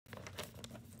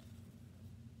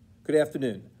Good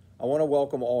afternoon. I want to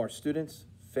welcome all our students,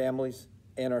 families,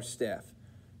 and our staff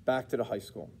back to the high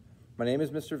school. My name is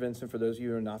Mr. Vinson, for those of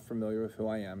you who are not familiar with who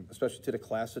I am, especially to the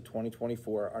class of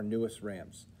 2024, our newest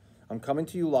Rams. I'm coming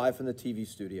to you live from the TV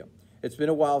studio. It's been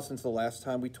a while since the last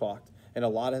time we talked, and a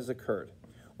lot has occurred.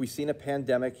 We've seen a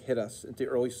pandemic hit us at the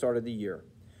early start of the year,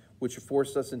 which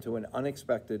forced us into an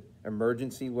unexpected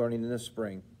emergency learning in the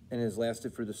spring and has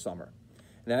lasted through the summer.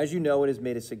 And as you know, it has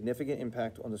made a significant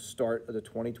impact on the start of the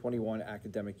 2021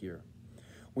 academic year.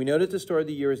 We know that the start of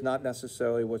the year is not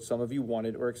necessarily what some of you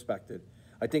wanted or expected.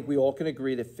 I think we all can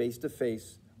agree that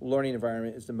face-to-face learning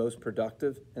environment is the most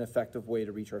productive and effective way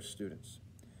to reach our students.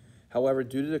 However,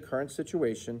 due to the current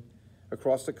situation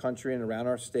across the country and around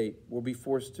our state, we'll be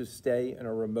forced to stay in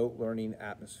a remote learning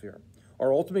atmosphere.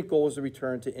 Our ultimate goal is to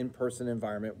return to in-person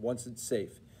environment once it's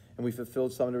safe and we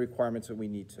fulfilled some of the requirements that we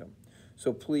need to.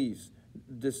 So please,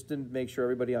 just to make sure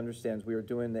everybody understands, we are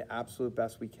doing the absolute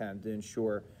best we can to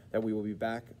ensure that we will be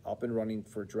back up and running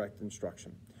for direct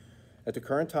instruction. At the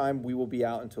current time, we will be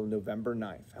out until November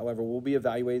 9th. However, we'll be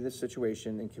evaluating the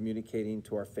situation and communicating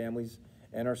to our families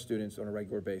and our students on a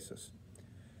regular basis.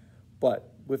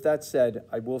 But with that said,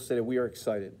 I will say that we are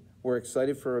excited. We're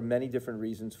excited for many different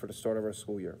reasons for the start of our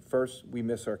school year. First, we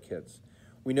miss our kids.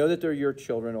 We know that they're your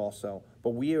children also,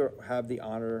 but we have the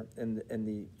honor and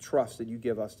the trust that you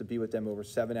give us to be with them over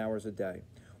 7 hours a day.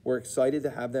 We're excited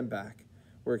to have them back.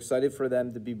 We're excited for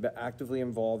them to be actively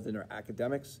involved in their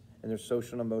academics and their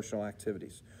social and emotional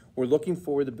activities. We're looking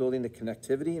forward to building the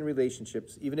connectivity and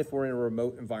relationships, even if we're in a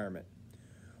remote environment.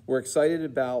 We're excited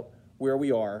about where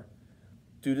we are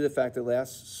due to the fact that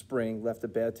last spring left a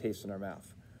bad taste in our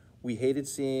mouth. We hated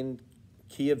seeing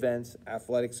key events,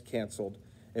 athletics canceled,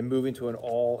 and moving to an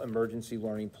all-emergency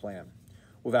learning plan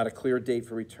without a clear date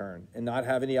for return and not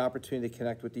having the opportunity to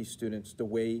connect with these students the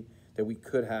way that we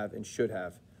could have and should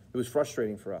have. It was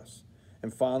frustrating for us.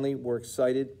 And finally, we're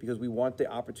excited because we want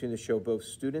the opportunity to show both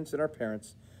students and our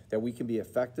parents that we can be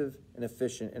effective and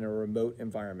efficient in a remote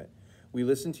environment. We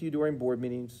listened to you during board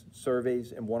meetings,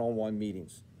 surveys, and one-on-one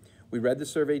meetings. We read the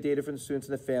survey data from the students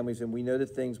and the families, and we know that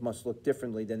things must look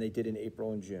differently than they did in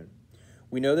April and June.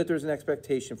 We know that there's an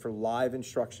expectation for live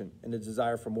instruction and a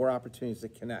desire for more opportunities to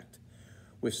connect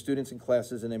with students and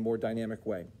classes in a more dynamic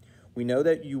way. We know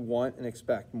that you want and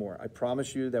expect more. I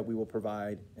promise you that we will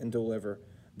provide and deliver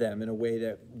them in a way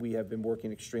that we have been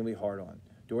working extremely hard on.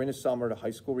 During the summer, the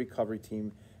high school recovery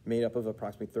team, made up of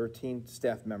approximately 13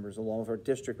 staff members, along with our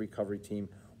district recovery team,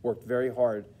 worked very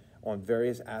hard on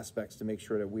various aspects to make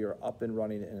sure that we are up and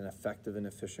running in an effective and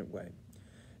efficient way.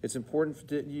 It's important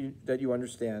that you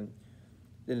understand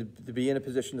and to be in a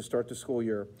position to start the school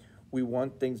year, we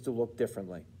want things to look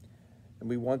differently. And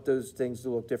we want those things to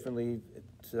look differently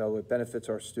so it benefits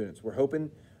our students. We're hoping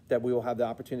that we will have the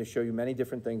opportunity to show you many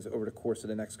different things over the course of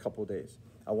the next couple of days.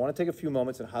 I want to take a few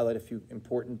moments and highlight a few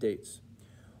important dates.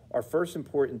 Our first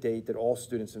important date that all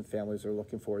students and families are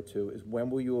looking forward to is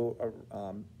when will you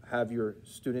have your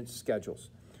student schedules.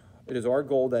 It is our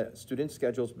goal that student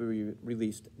schedules will be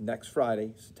released next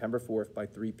Friday, September 4th by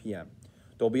 3 p.m.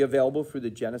 They'll be available through the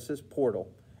Genesis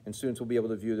portal, and students will be able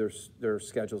to view their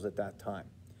schedules at that time.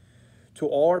 To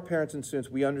all our parents and students,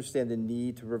 we understand the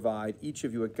need to provide each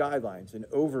of you a guidelines, an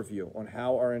overview on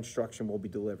how our instruction will be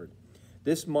delivered.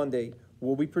 This Monday,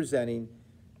 we'll be presenting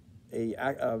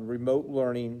a remote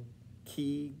learning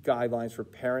key guidelines for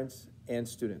parents and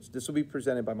students. This will be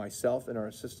presented by myself and our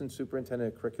Assistant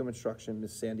Superintendent of Curriculum Instruction,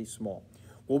 Ms. Sandy Small.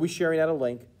 We'll be sharing out a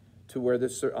link to where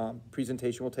this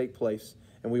presentation will take place,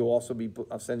 and we will also be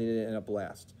sending it in a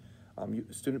blast.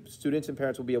 Students and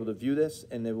parents will be able to view this,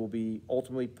 and it will be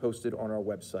ultimately posted on our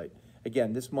website.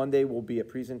 Again, this Monday will be a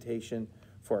presentation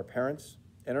for our parents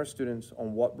and our students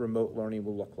on what remote learning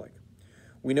will look like.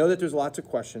 We know that there's lots of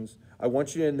questions. I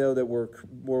want you to know that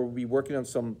we'll be working on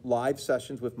some live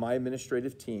sessions with my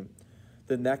administrative team.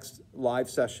 The next live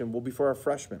session will be for our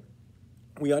freshmen.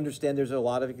 We understand there's a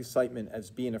lot of excitement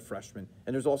as being a freshman,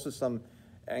 and there's also some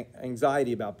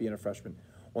anxiety about being a freshman.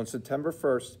 On September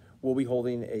 1st, we'll be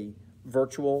holding a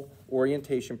virtual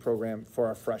orientation program for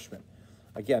our freshmen.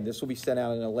 Again, this will be sent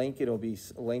out in a link. It'll be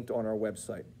linked on our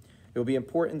website. It will be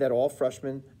important that all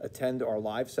freshmen attend our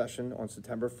live session on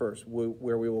September 1st,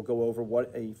 where we will go over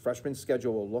what a freshman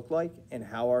schedule will look like and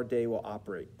how our day will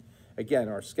operate. Again,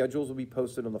 our schedules will be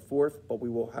posted on the 4th, but we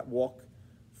will walk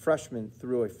freshmen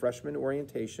through a freshman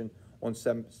orientation on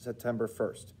September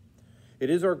 1st. It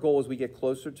is our goal as we get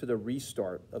closer to the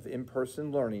restart of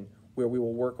in-person learning, where we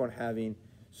will work on having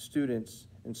students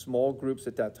in small groups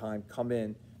at that time come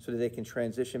in so that they can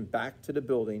transition back to the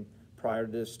building prior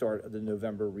to the start of the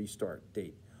November restart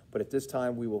date. But at this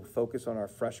time, we will focus on our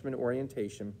freshman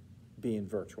orientation being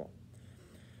virtual.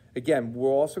 Again, we're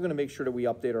also going to make sure that we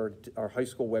update our high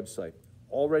school website.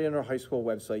 Already on our high school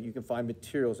website, you can find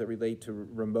materials that relate to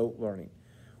remote learning.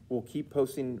 We'll keep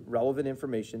posting relevant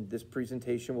information. This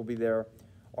presentation will be there.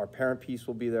 Our parent piece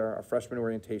will be there. Our freshman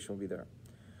orientation will be there.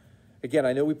 Again,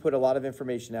 I know we put a lot of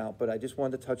information out, but I just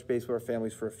wanted to touch base with our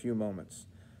families for a few moments.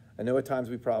 I know at times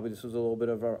this was a little bit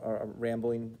of a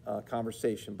rambling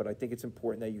conversation, but I think it's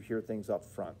important that you hear things up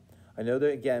front. I know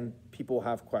that, again, people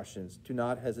have questions. Do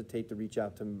not hesitate to reach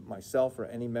out to myself or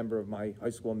any member of my high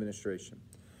school administration.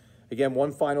 Again,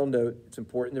 one final note, it's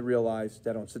important to realize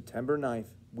that on September 9th,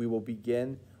 we will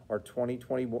begin our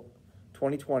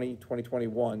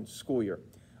 2020-2021 school year.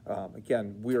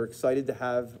 Again, we are excited to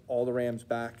have all the Rams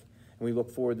back, and we look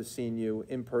forward to seeing you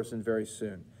in person very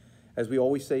soon. As we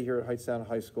always say here at Hightstown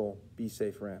High School, be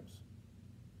safe, Rams.